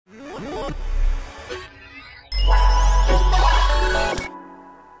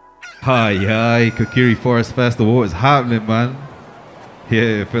Hi, Kokiri Forest Festival. What is happening, man?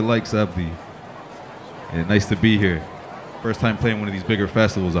 Yeah, if it likes BABii. Yeah, nice to be here. First time playing one of these bigger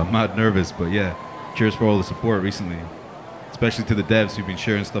festivals. I'm mad nervous, but yeah, cheers for all the support recently. Especially to the devs who've been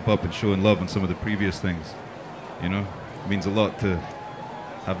sharing stuff up and showing love on some of the previous things. You know, it means a lot to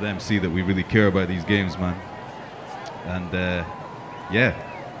have them see that we really care about these games, man. And yeah,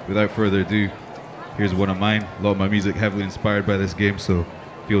 without further ado, here's one of mine. A lot of my music heavily inspired by this game, so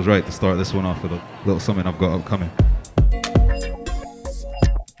feels right to start this one off with a little something I've got upcoming.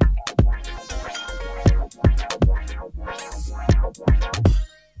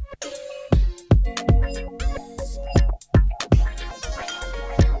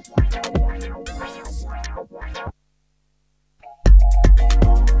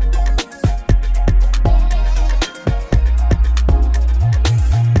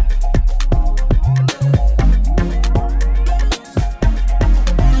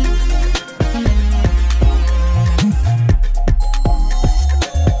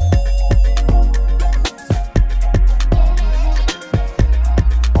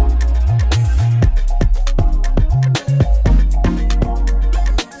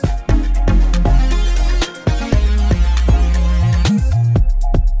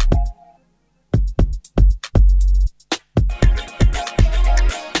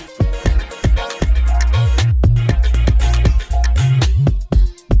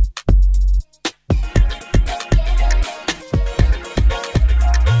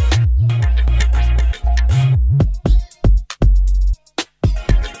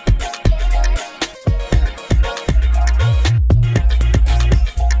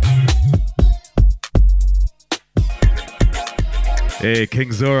 Hey,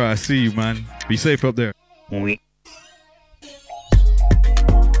 King Zora, I see you, man. Be safe up there.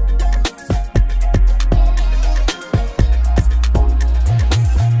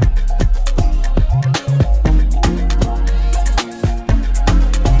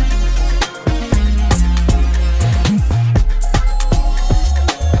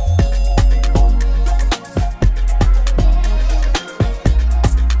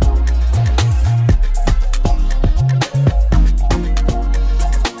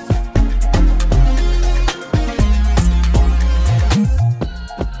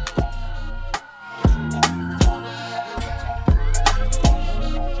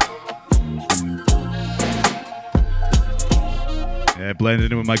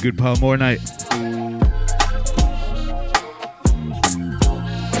 Blending in with my good pal MoreNight.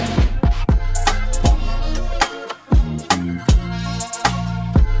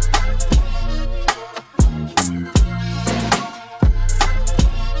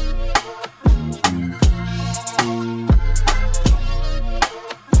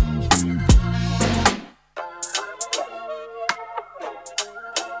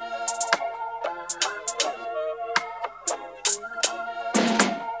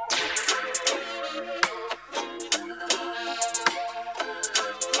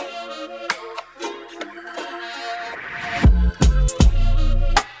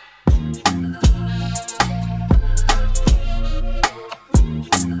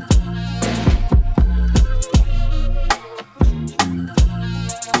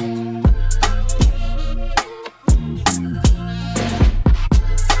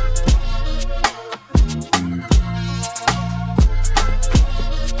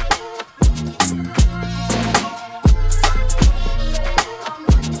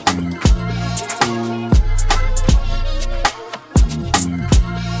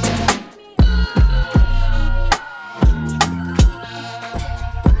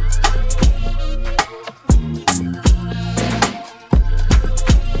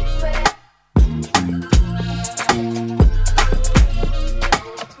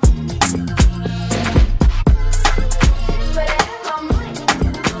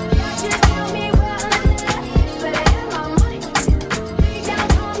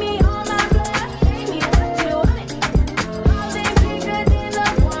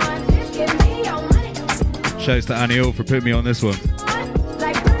 Shouts to Annie O for putting me on this one.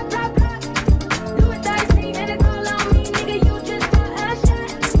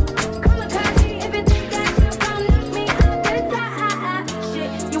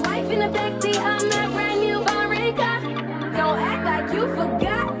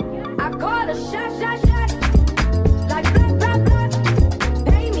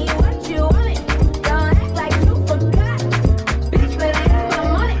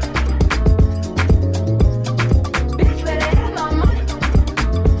 Bitch, better have my money.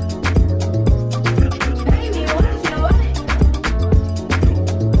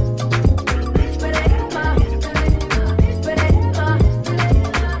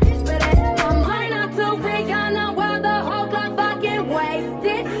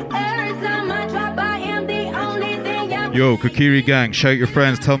 Yo, Kokiri gang, shout your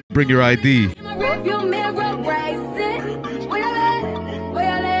friends, tell them bring your ID. In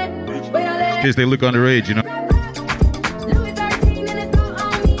case they look underage, you know.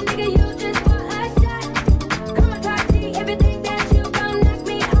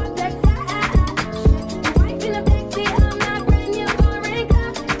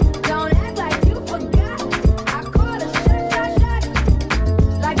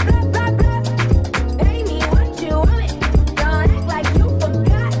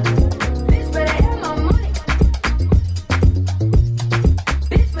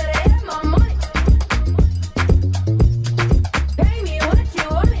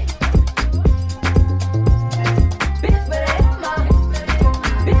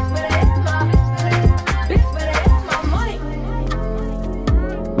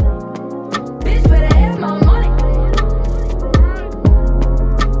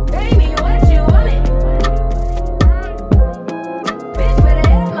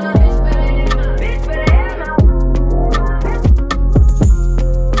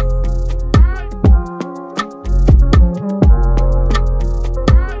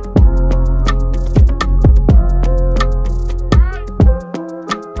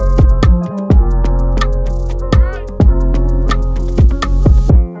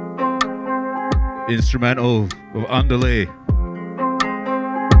 Instrumental of Andale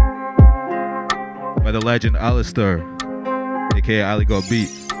by the legend Alistair, aka Ali Got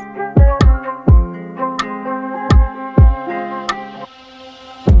Beat.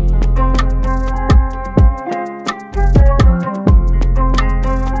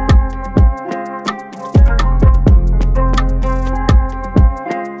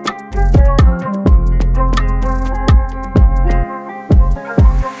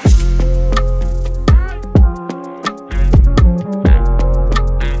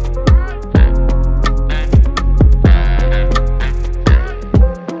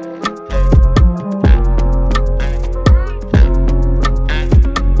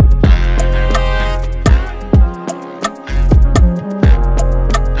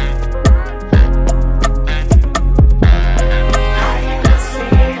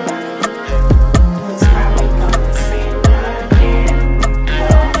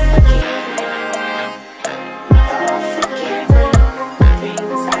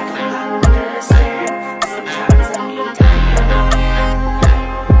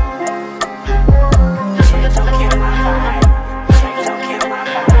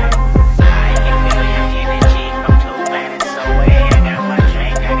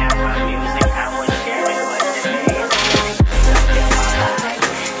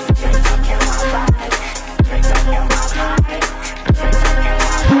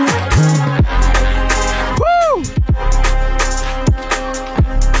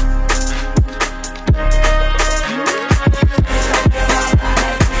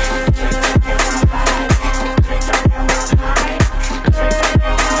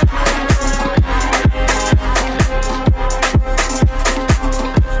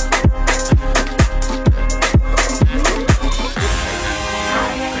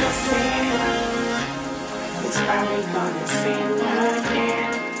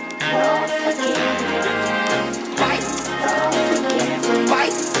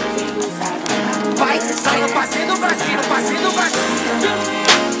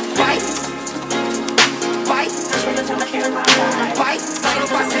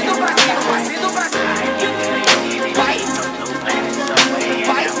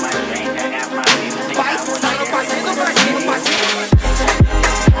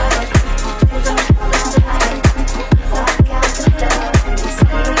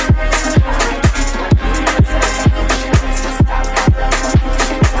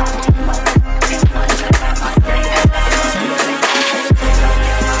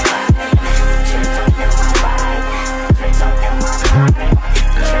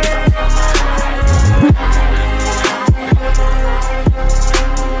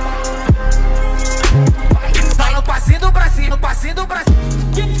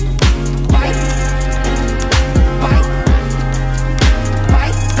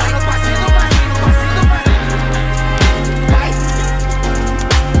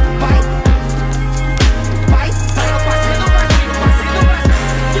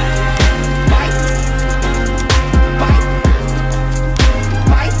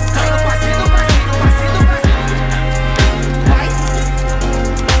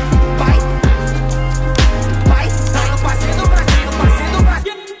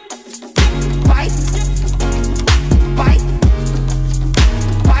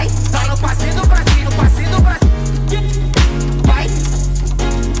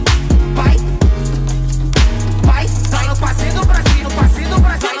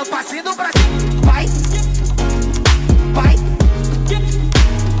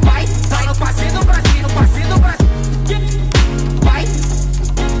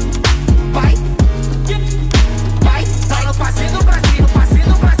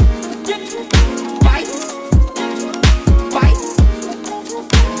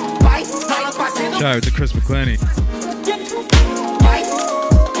 Shout out to Chris McClenney.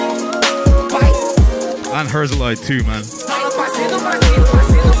 And Herzeloyde too, man.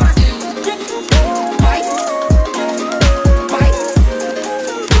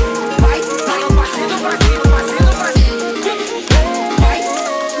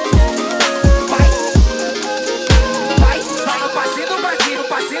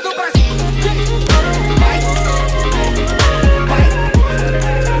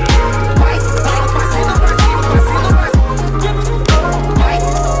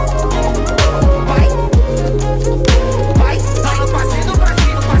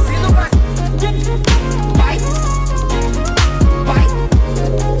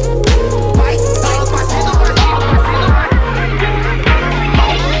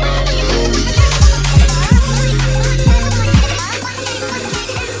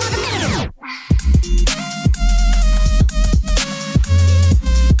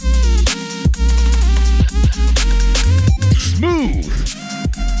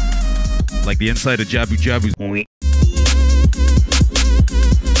 The inside of Jabu Jabu's.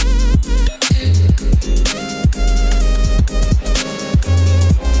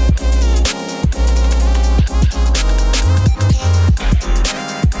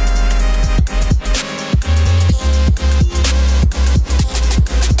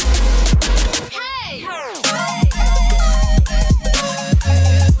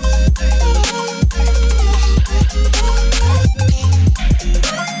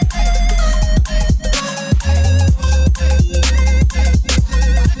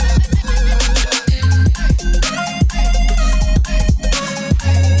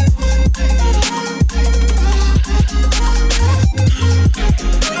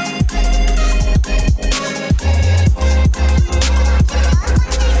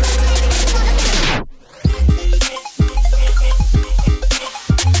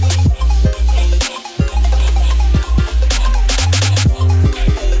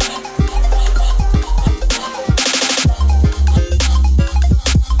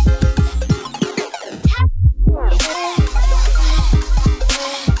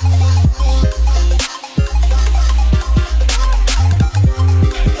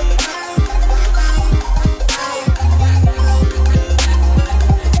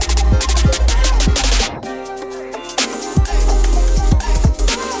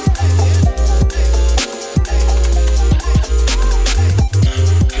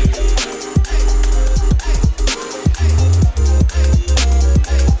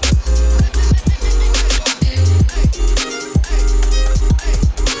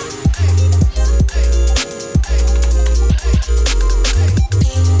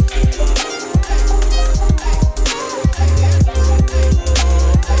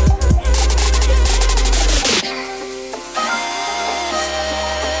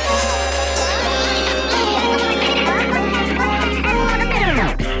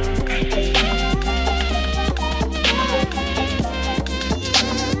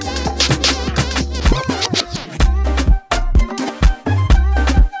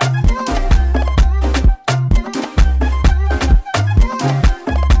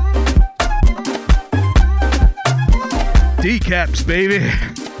 Deekapz, baby.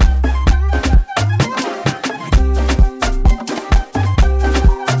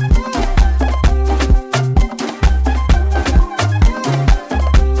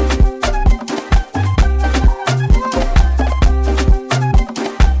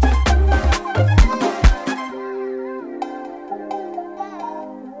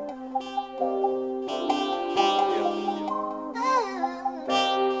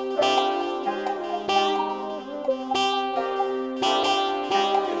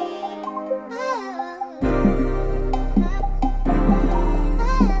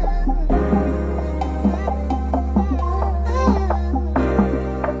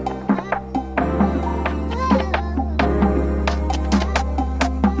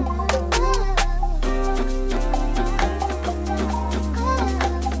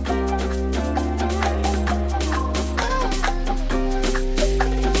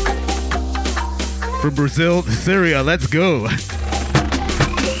 From Brazil to Syria, let's go.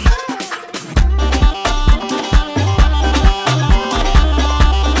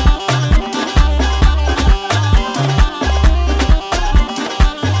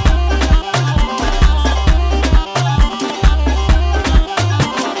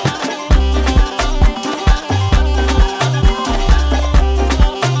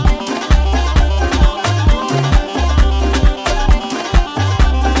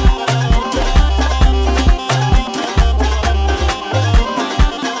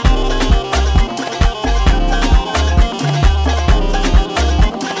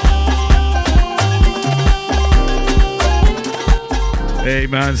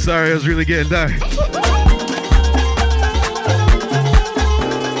 man. Sorry, I was really getting down.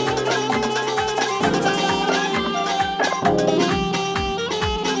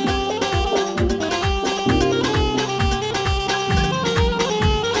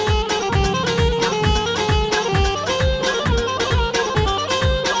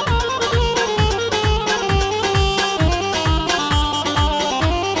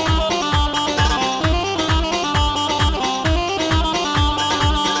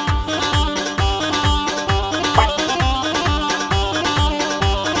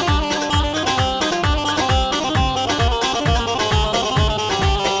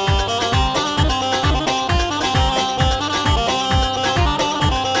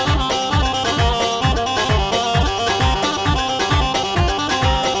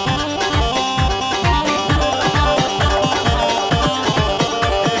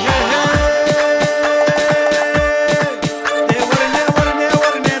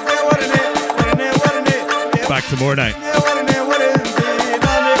 MoreNight.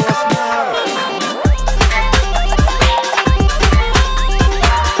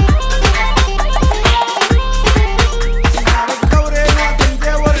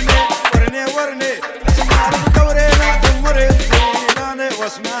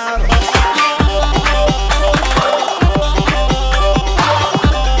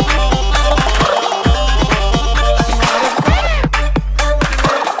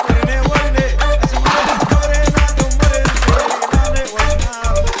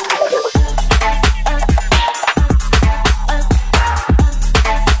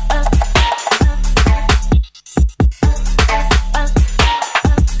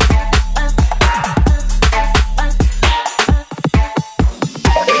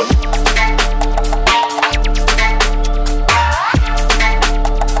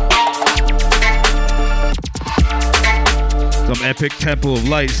 Epic Temple of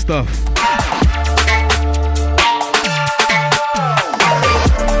Light stuff.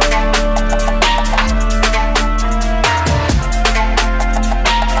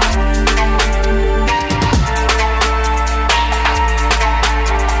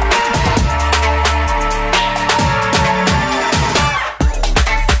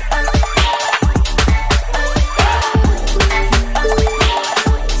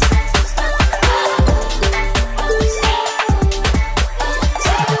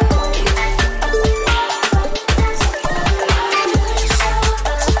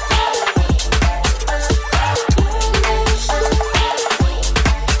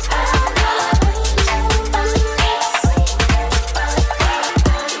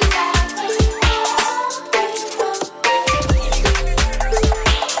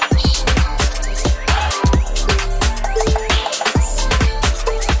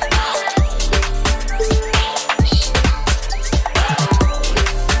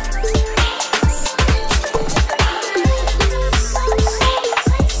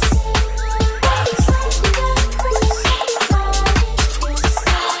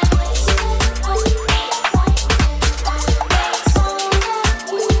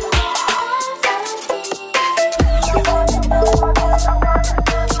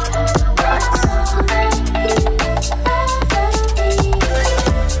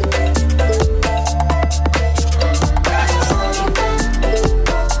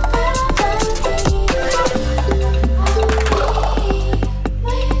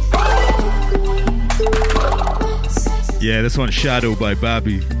 Yeah, this one's Shadow by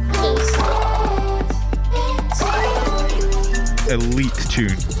BABii. Elite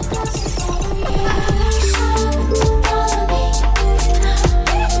tune.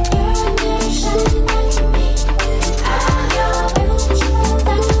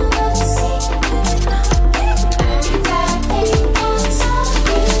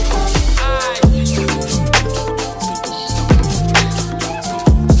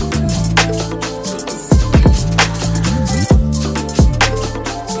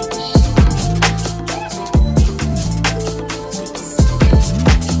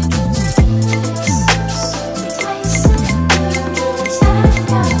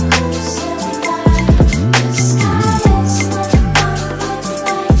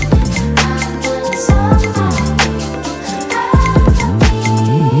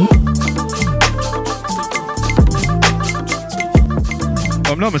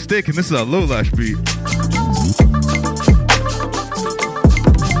 If I'm not mistaken, this is a Loelash beat.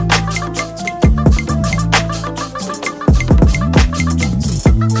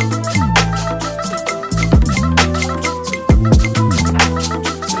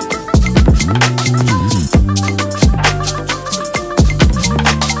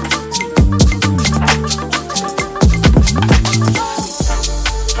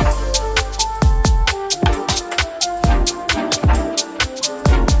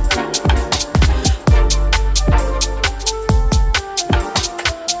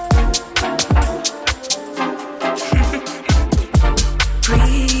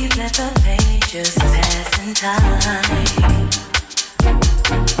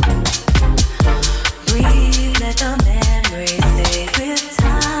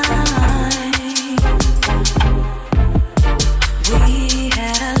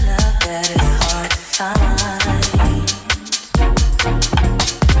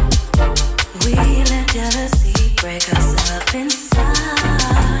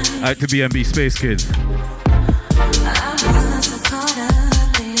 Out to BMB Spacekid.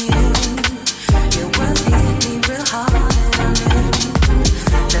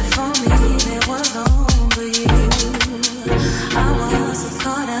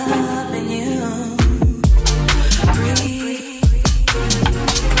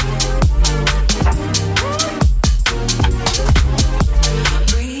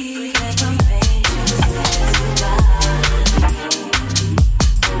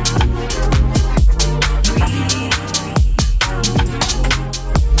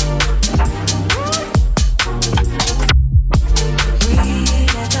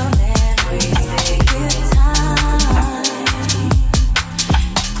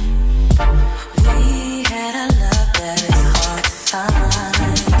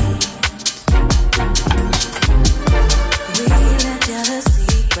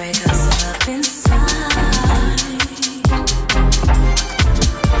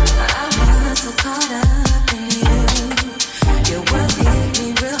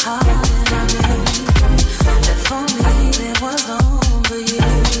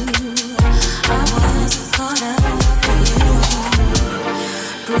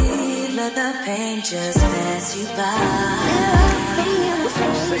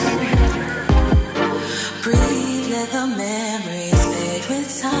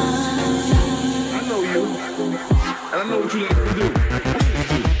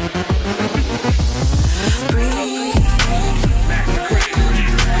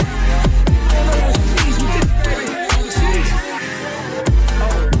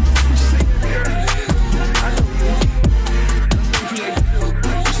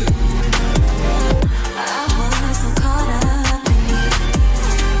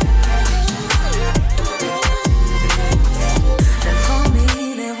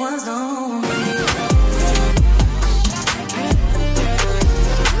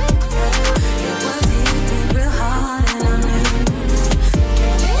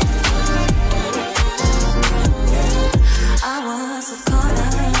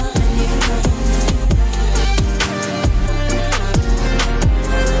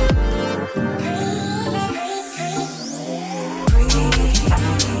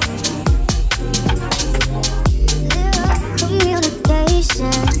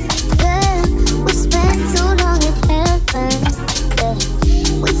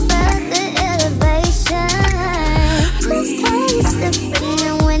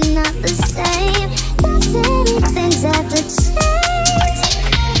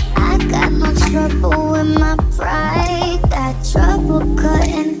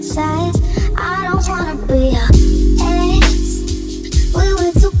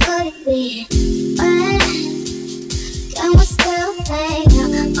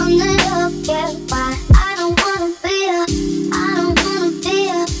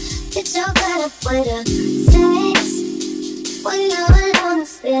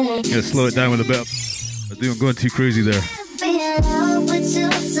 Slow it down with a bit. I think I'm going too crazy there.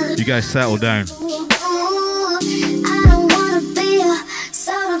 You guys settle down.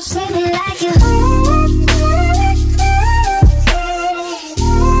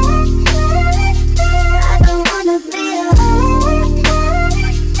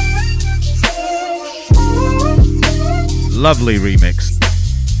 Lovely remix.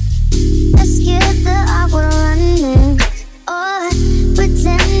 Let's get the aqua running, or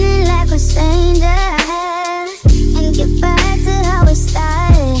pretending like we're strangers, and get back to how we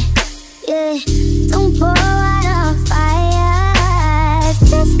started. Yeah, don't pour out on fire.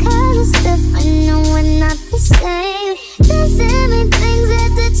 Just 'cause it's different and we're not the same doesn't mean things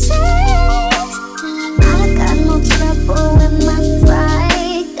have to change. I got no trouble with my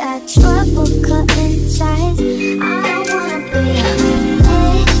pride, got trouble cutting ties. I don't wanna be a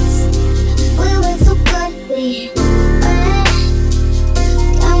place we were too good to be.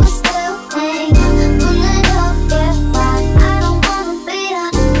 Can we still hang on the door? Get by. I don't wanna be a,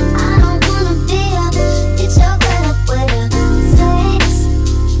 get your gut up with a sex.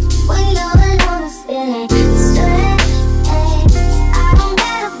 When you're alone, it's feeling straight. I don't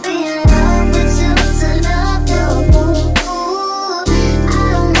gotta be in love with you to love you. I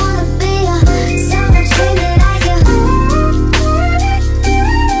don't wanna be a, someone treat me like you.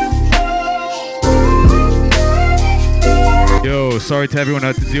 Yo, sorry to everyone who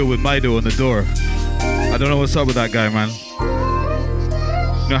had to deal with Mido on the door. I had don't know what's up with that guy, man.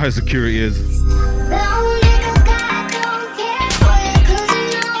 You know how security is.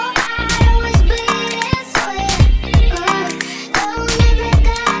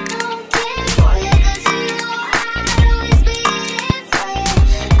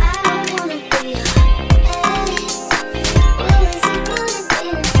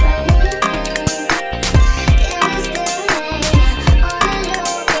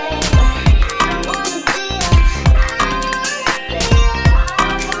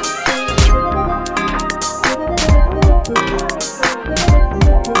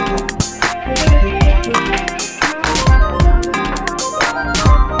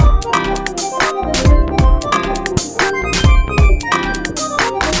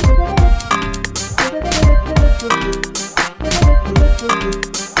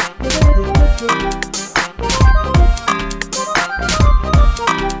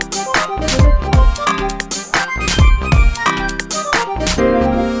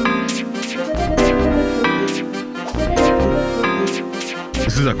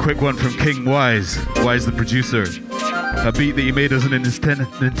 Quick one from King WIZE the producer. A beat that he made on his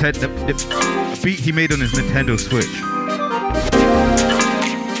Nintendo Switch.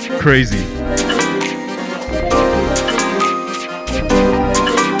 Crazy.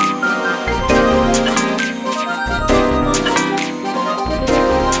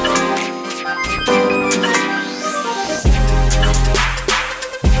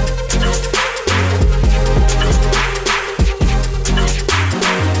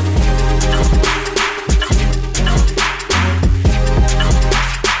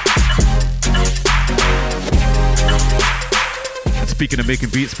 Speaking of making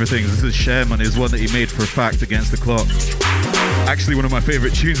beats for things, this is Shem on his one that he made for Fact Against the Clock. Actually one of my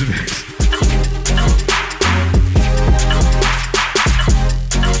favorite tunes of his.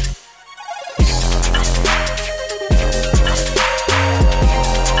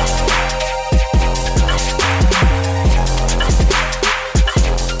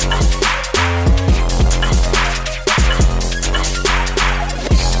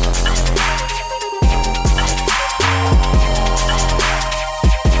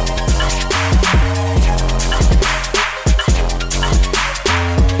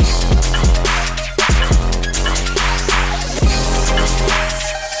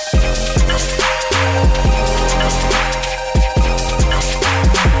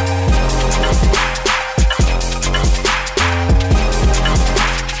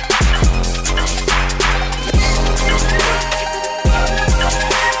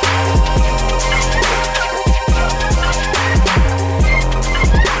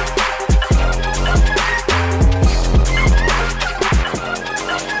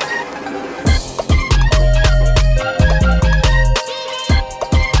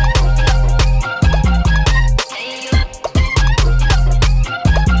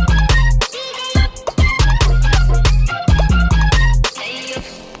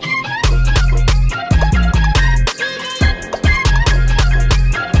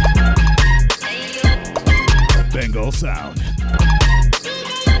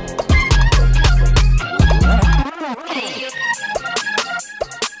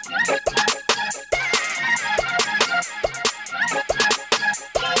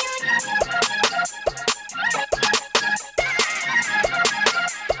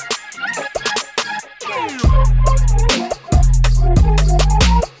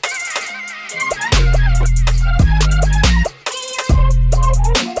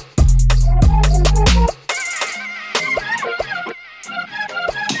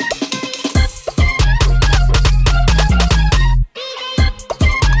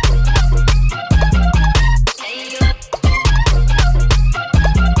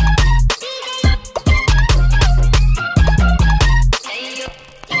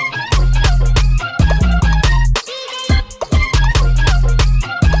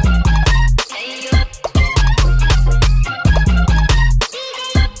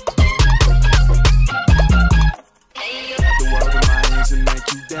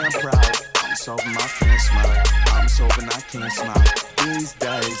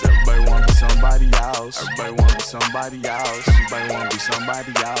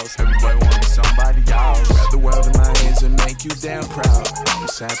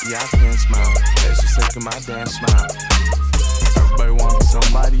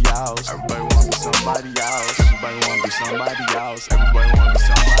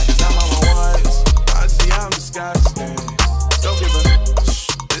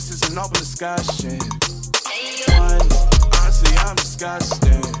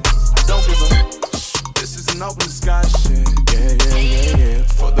 Looking up in the sky, shit. Yeah.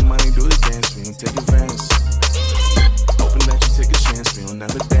 Fuck the money, do the dance, we don't take advance. Hoping that you take a chance, we don't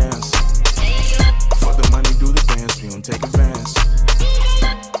never dance. Fuck the money, do the dance, we don't take advance.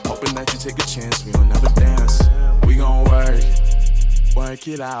 Hoping that you take a chance, we don't never dance. We gon' work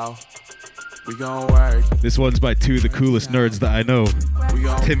it out. We gon' work. This one's by two of the coolest nerds that I know.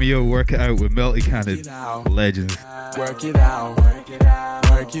 Timmy O, Work It Out with Melty Cannon. Legends. Work it out. Work it out.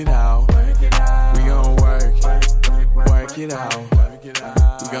 We gon' work it out. We gon' work it out.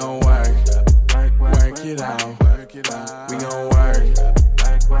 We gon' work it out. Work it out. We gon'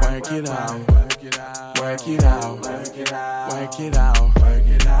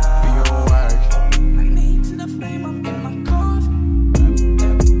 work. I need to the flame, I'm in my coffin.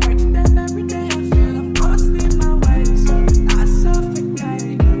 Working that every day, I feel I'm lost in my ways. I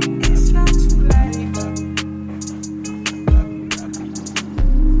suffocate, it's not too late.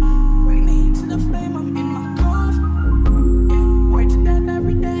 I need to the flame, I'm in my coffin. Working that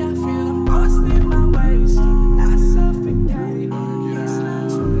every day, I feel I'm lost in my ways. I suffocate, it's not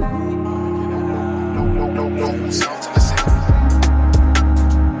too late. No, sound to the same.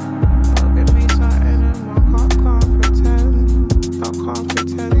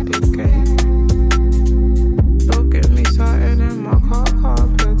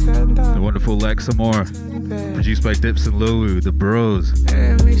 The wonderful Lamar, produced by Dips and Lolu, the bros.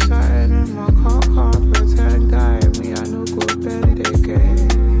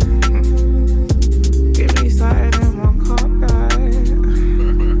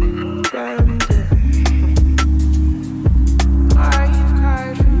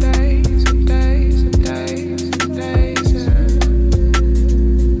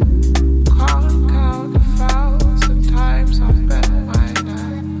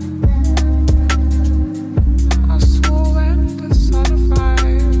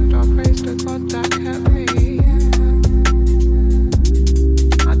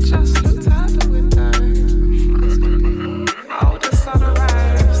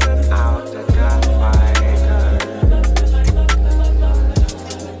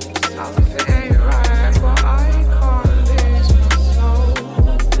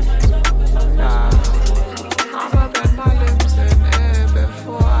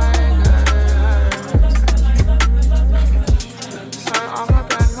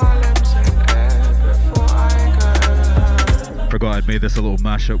 This a little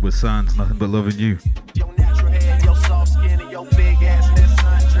mashup with Sans, Nothing But Loving You. Your natural head, your soft skin, and your big ass in that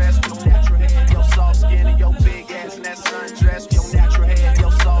sundress. Your natural head, your soft skin, and your big ass in that sundress. Your natural head,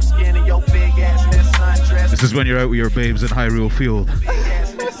 your soft skin, and your big ass in that sundress. This is when you're out with your babes in Hyrule Field. Big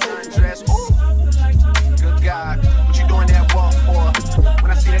ass in that sundress. Good God, what you doing that walk for? When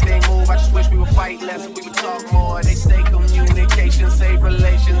I see that they move, I just wish we would fight less and we would talk more. They say communication, save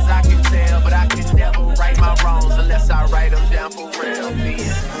relations. I can tell, but I can never right my wrongs unless I write them down for real.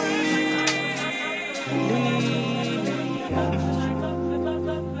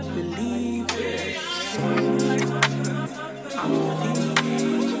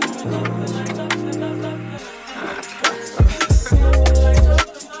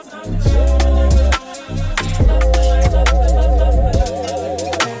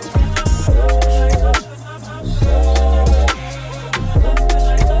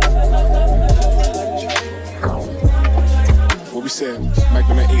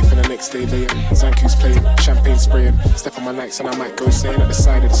 Magnum at 8 for the next day later. Zanku's playing, champagne spraying. Step on my nights and I might go saying at the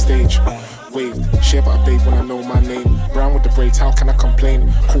side of the stage. Waved, share but a babe when I know my name. Brown with the braids, how can I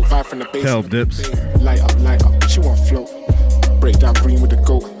complain? Cool vibe from the base. Tell Dips. Light up, she want float. Break down green with the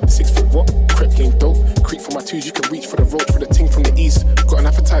goat. 6 foot what? Crep game dope. Creep for my twos, you can reach for the roach for the ting from the east. Got an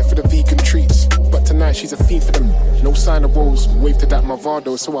appetite for the vegan treats. But tonight she's a fiend for them. No sign of woes. Wave to that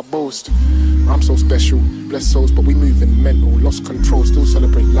Movado, so I boast. I'm so special, blessed souls, but we moving mental. Lost control, still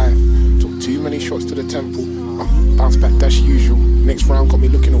celebrate life. Took too many shots to the temple. Bounce back, that's usual. Next round got me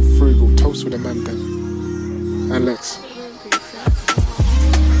looking all frugal. Toast with a man then. And let's.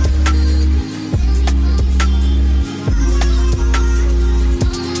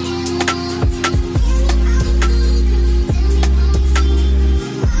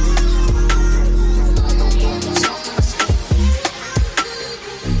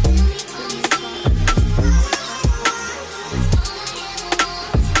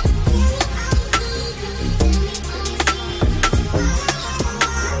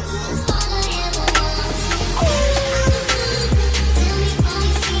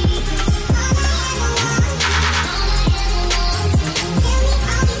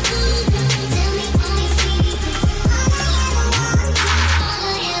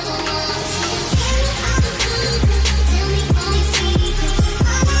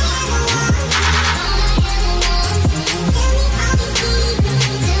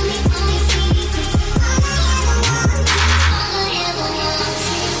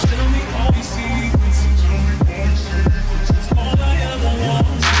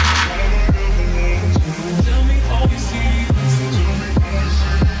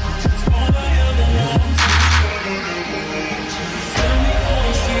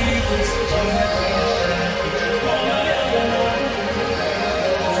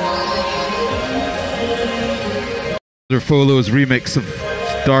 Folo's remix of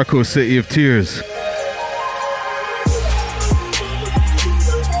Darko City of Tears.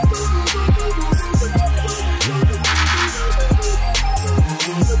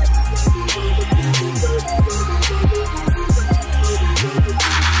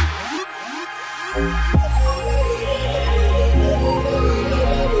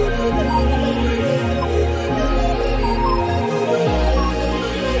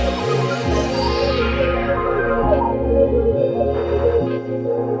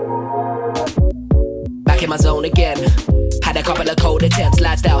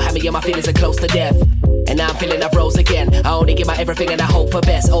 My feelings are close to death, and now I'm feeling I've rose again. I only give my everything and I hope for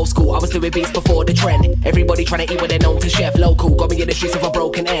best. Old school, I was doing beats before the trend. Everybody trying to eat what they're known to chef. Local, got me in the streets of a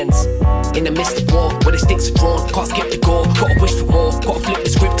broken ends. In the midst of war, where the sticks are drawn, can't skip the gore. Gotta wish for more, gotta flip the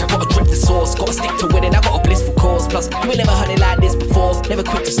script, I gotta drip the source. Gotta stick to winning, I got a blissful cause. Plus, you ain't never heard it like this before. Never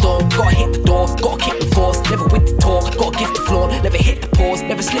quit the storm, gotta hit the door, gotta kick the force. Never with the talk, gotta gift the floor. Never hit the pause,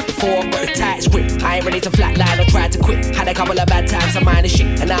 never slip before. Got a tight script, I ain't ready to flatline or try to quit. Had a couple of bad times, I'm minor shit,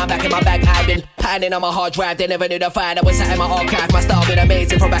 and now I'm back in my bag. I've been panning on my hard drive, they never knew the fire that was sat in my archive. My style been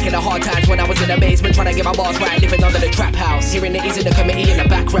amazing from back in the hard times when I was in the basement trying to get my bars right, living under the trap house. Hearing the ease in the committee in the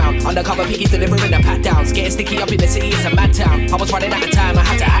background, undercover piggies delivering the pat downs. Getting sticky up in the city, it's a mad town. I was running out of time, I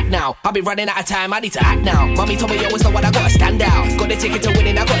had to act now. I've been running out of time, I need to act now. Mommy told me yo, it's the one I gotta stand out. Got the ticket to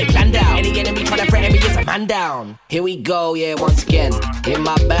winning, I got it planned out. Any enemy trying to threaten me is a man down. Here we go, yeah, once again. In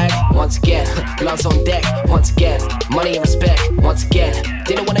my bag, once again. Blunts on deck, once again. Money and respect, once again.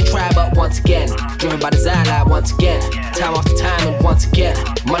 Didn't wanna try, but once again. Driven by desire, like once again. Time after time, and once again.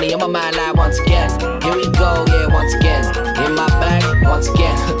 Money on my mind, like once again. Here we go, yeah, once again. In my bag, once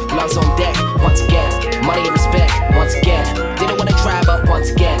again. Blunts on deck, once again. Money and respect, once again. Didn't wanna try, but once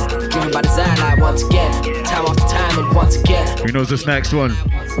again. Driven by desire, like once again. Time after time, and once again. Who knows this next one?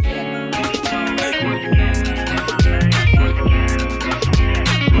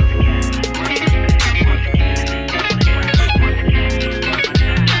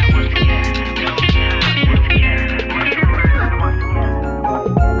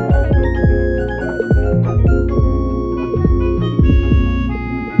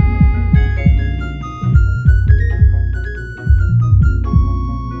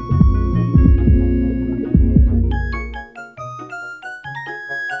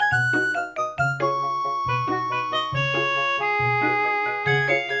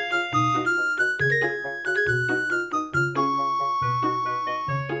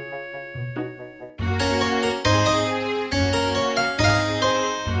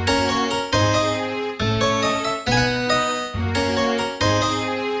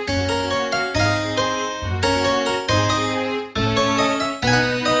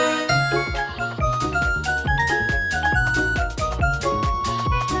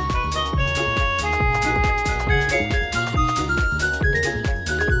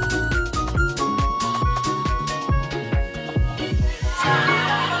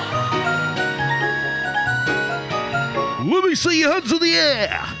 Let me see your hands in the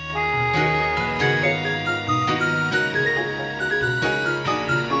air.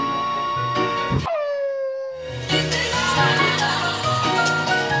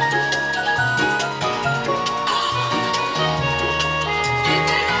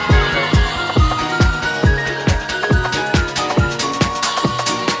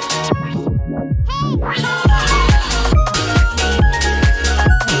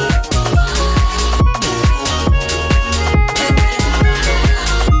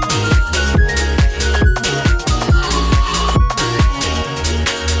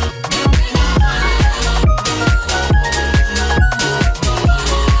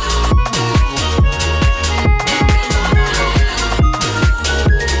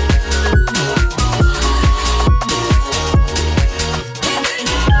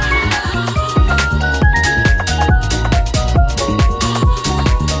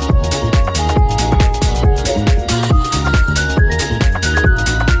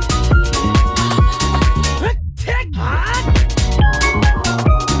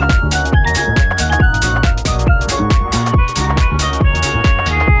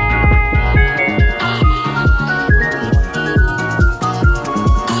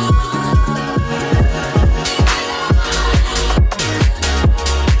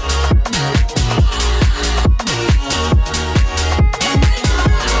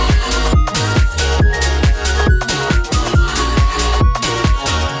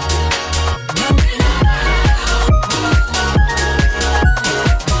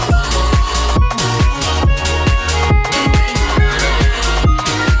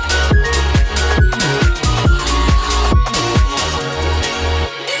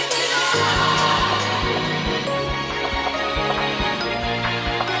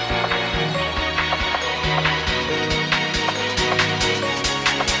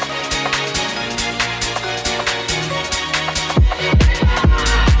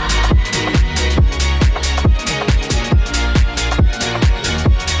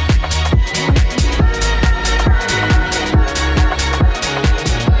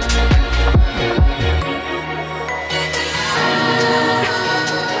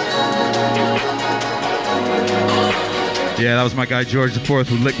 Yeah, that was my guy George IV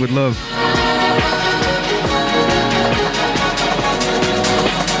with Liquid Love.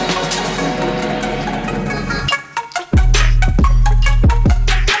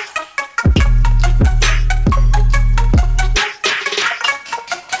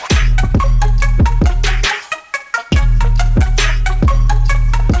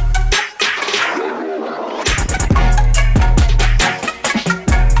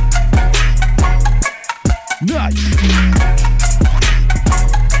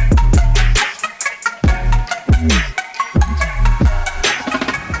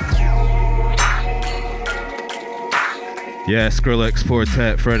 Yeah, Skrillex,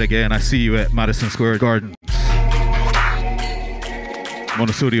 Fortet, Fred again. I see you at Madison Square Garden.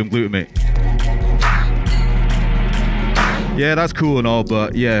 Monosodium glutamate. Yeah, that's cool and all,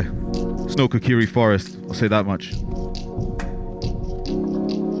 but yeah, it's no Kokiri Forest. I'll say that much.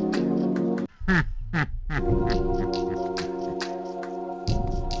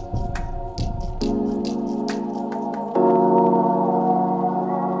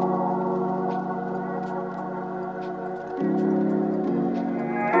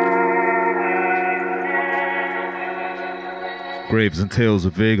 Graves and Tales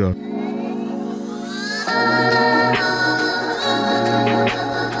of Vega.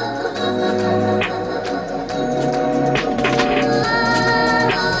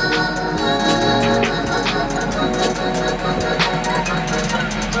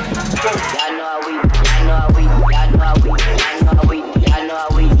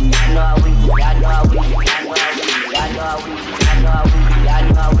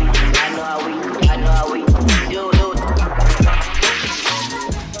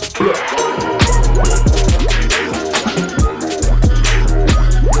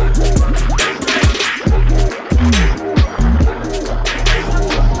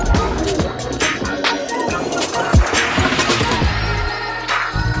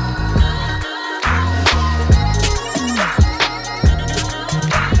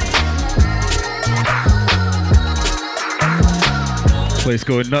 Place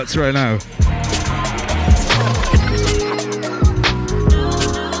going nuts right now. It's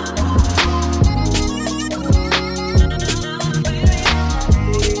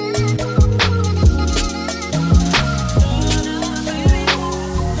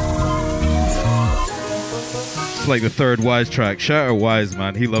like the third WIZE track. Shout out WIZE,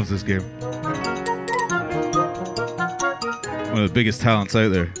 man. He loves this game. One of the biggest talents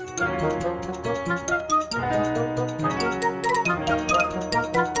out there.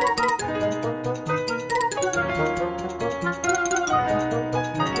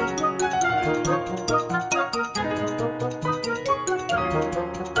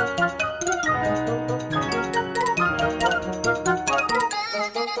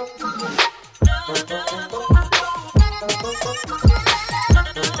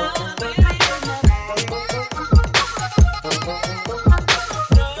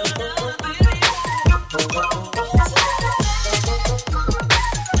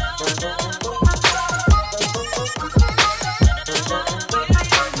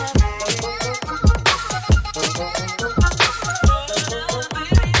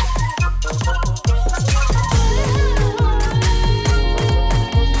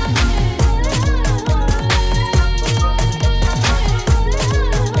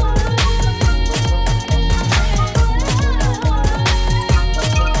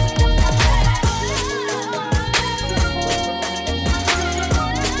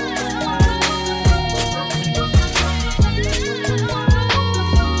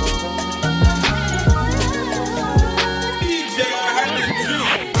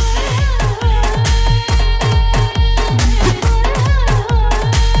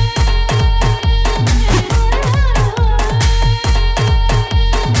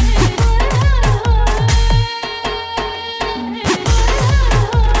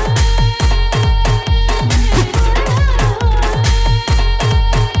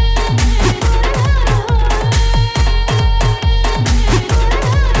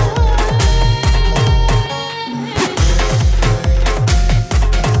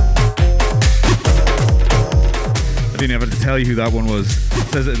 Tell you who that one was.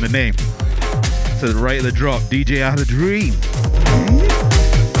 It says it in the name. It says right at the drop, DJ I Had a Dream.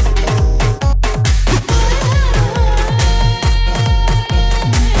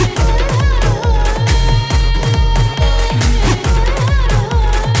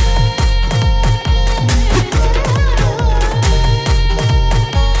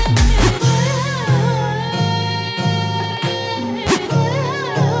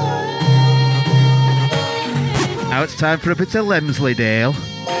 Now it's time for a bit of Lemsley Dale.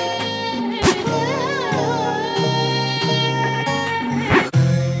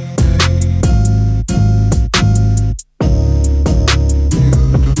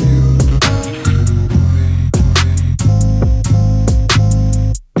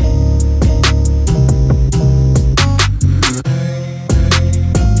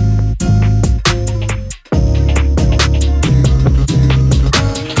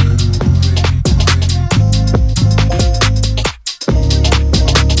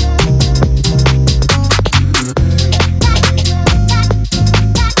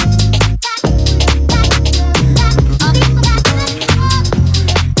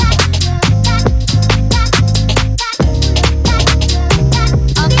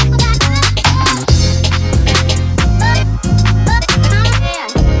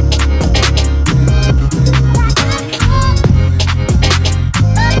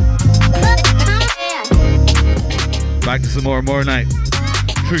 Back to some more night.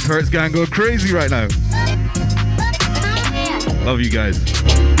 Truth Hurts gang going crazy right now. Love you guys.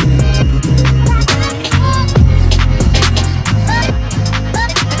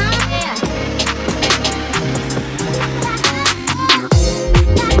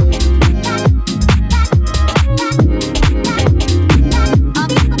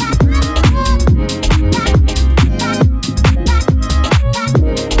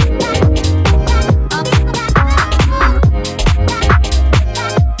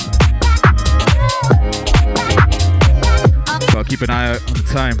 Keep an eye out on the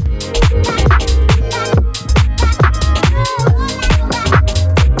time.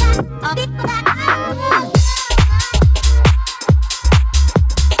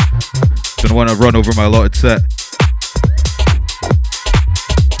 Don't want to run over my allotted set.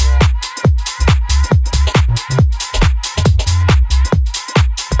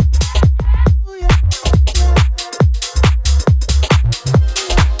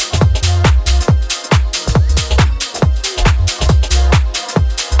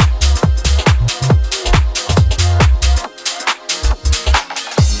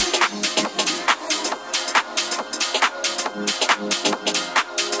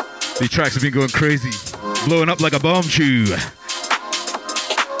 These tracks have been going crazy, blowing up like a bomb tube.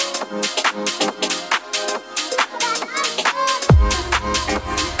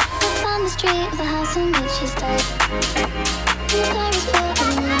 On the street with a house in which she stayed. The car is built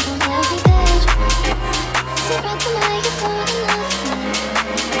and the on every page. So brought the microphone and left me.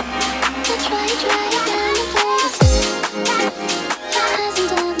 I try again to play the scene. That hasn't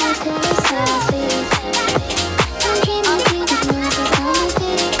done my pillow selfies. I'm dreaming deep with noises on my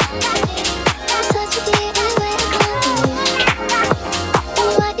feet. I'm such a deep anyway I can't believe. When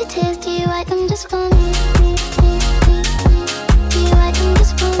you wipe your tears, do you wipe them just for me? Do you wipe them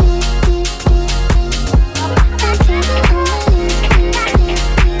just for me? I'm feeling on my knees.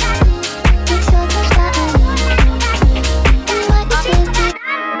 It's your touch that I need. When you wipe your tears, do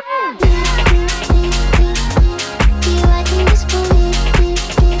you wipe them just for me?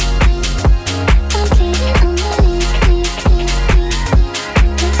 I'm feeling on my knees.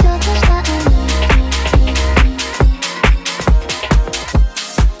 It's your touch that I need.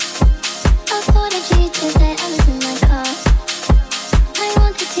 I thought of you today, I was in my car. I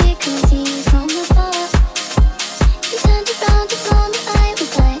wanted to come see you from afar. You turned around and saw me, I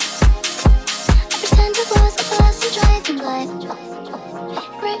was like, I pretended was a person trying to lie.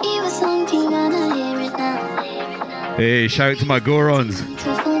 Wrote you a song, do you wanna hear it now? Hey, shout out to my Gorons.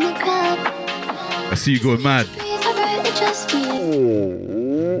 To form a crowd. I see you going mad. I wrote it just for you.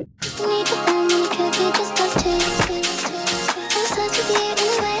 Need a phone and it could be just us two. I'm such a deep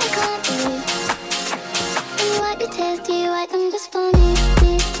anyway I can't believe. When you wipe your tears, do you wipe them just for me? Do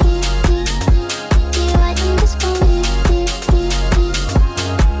you wipe them just for me?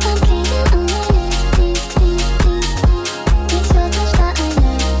 I'm pleading on my knees. It's your touch that I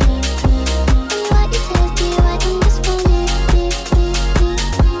need. When you wipe your tears, do you wipe them just for me?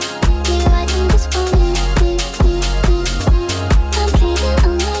 Do you wipe them just for me? I'm pleading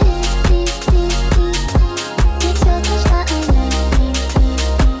on my knees. It's your touch that I need.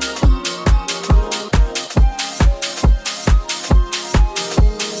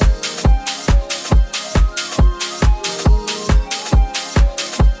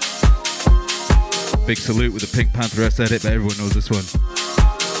 Big salute with the Pink Pantheress edit, but everyone knows this one.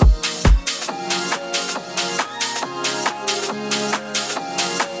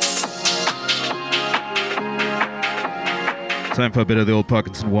 Time for a bit of the old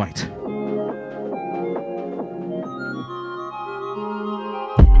Parkinson White.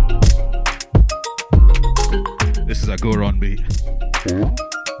 This is a Goron beat.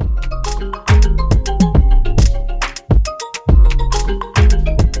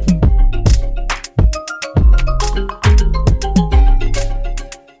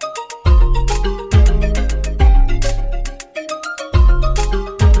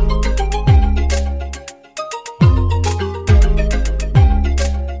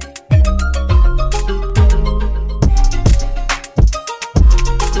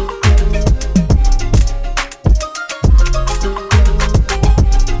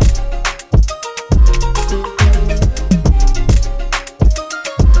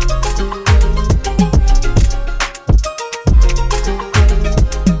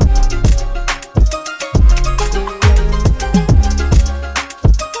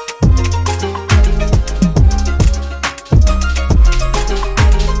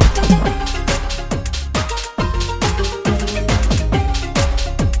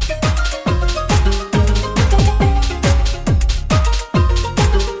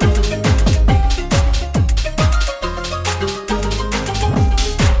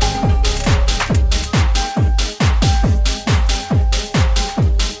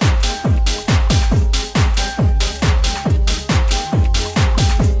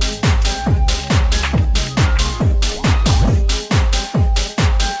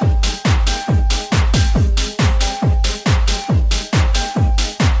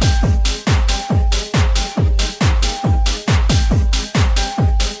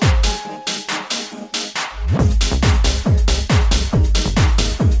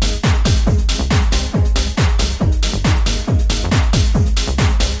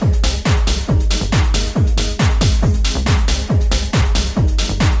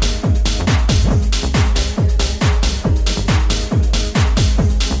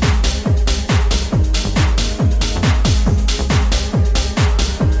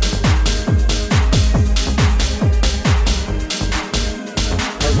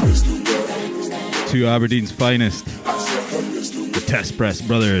 to Aberdeen's finest, the Test Press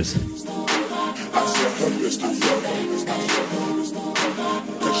Brothers.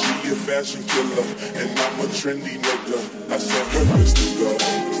 Fashion killer, and I'm a trendy nigga. I said her best to go.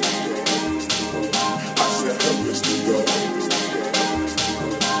 I said her best to go.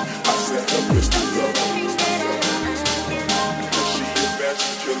 I said her best to go. She a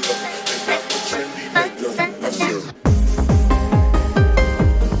fashion killer, and I'm a trendy nigga. I said.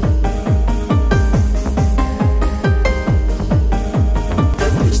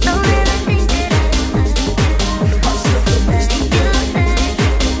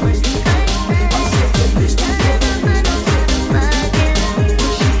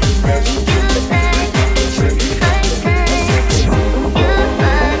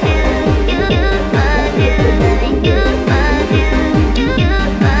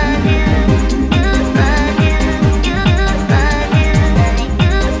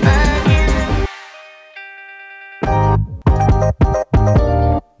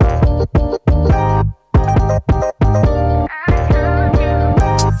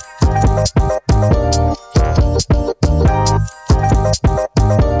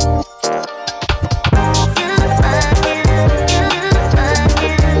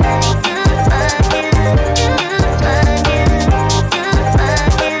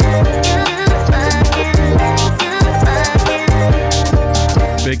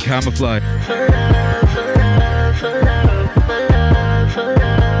 Camouflage.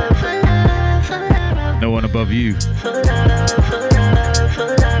 No one above you.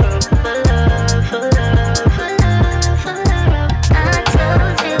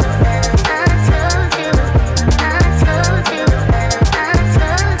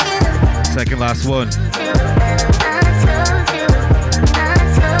 Second last one.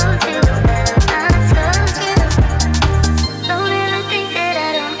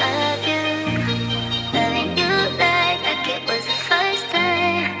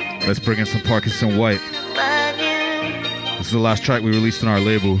 Let's bring in some Parkinson White. This is the last track we released on our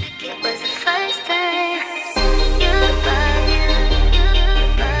label.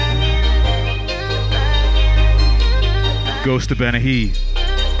 Ghost to Benahi.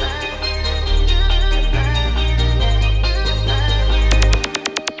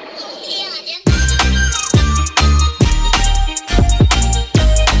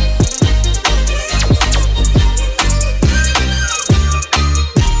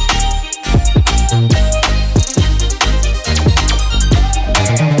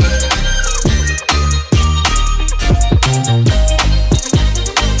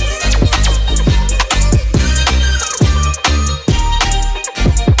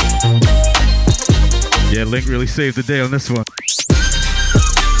 Link really saved the day on this one.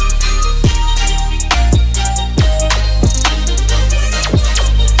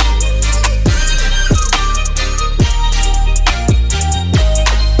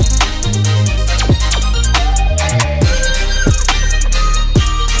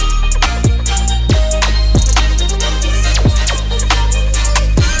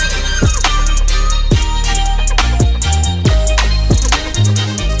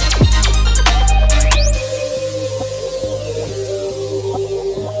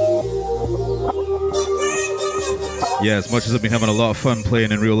 Yeah, as much as I've been having a lot of fun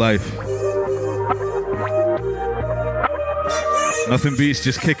playing in real life, nothing beats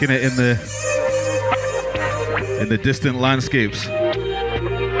just kicking it in the distant landscapes.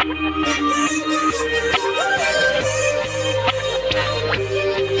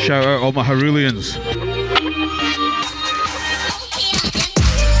 Shout out all my Herulians.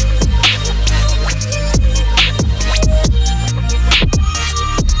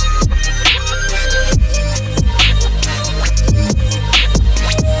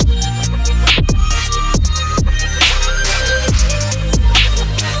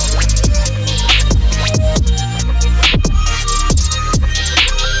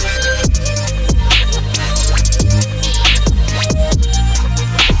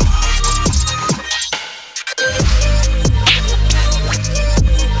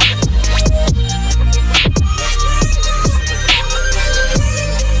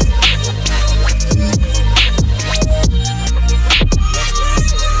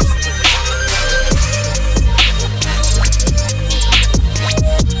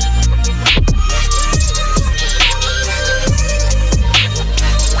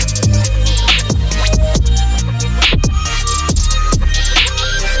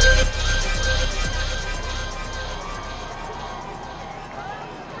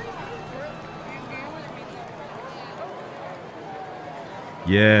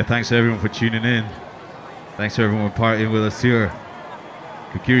 Yeah, thanks to everyone for tuning in. Thanks to everyone partying with us here.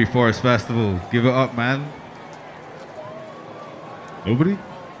 Kokiri Forest Festival. Give it up, man. Nobody?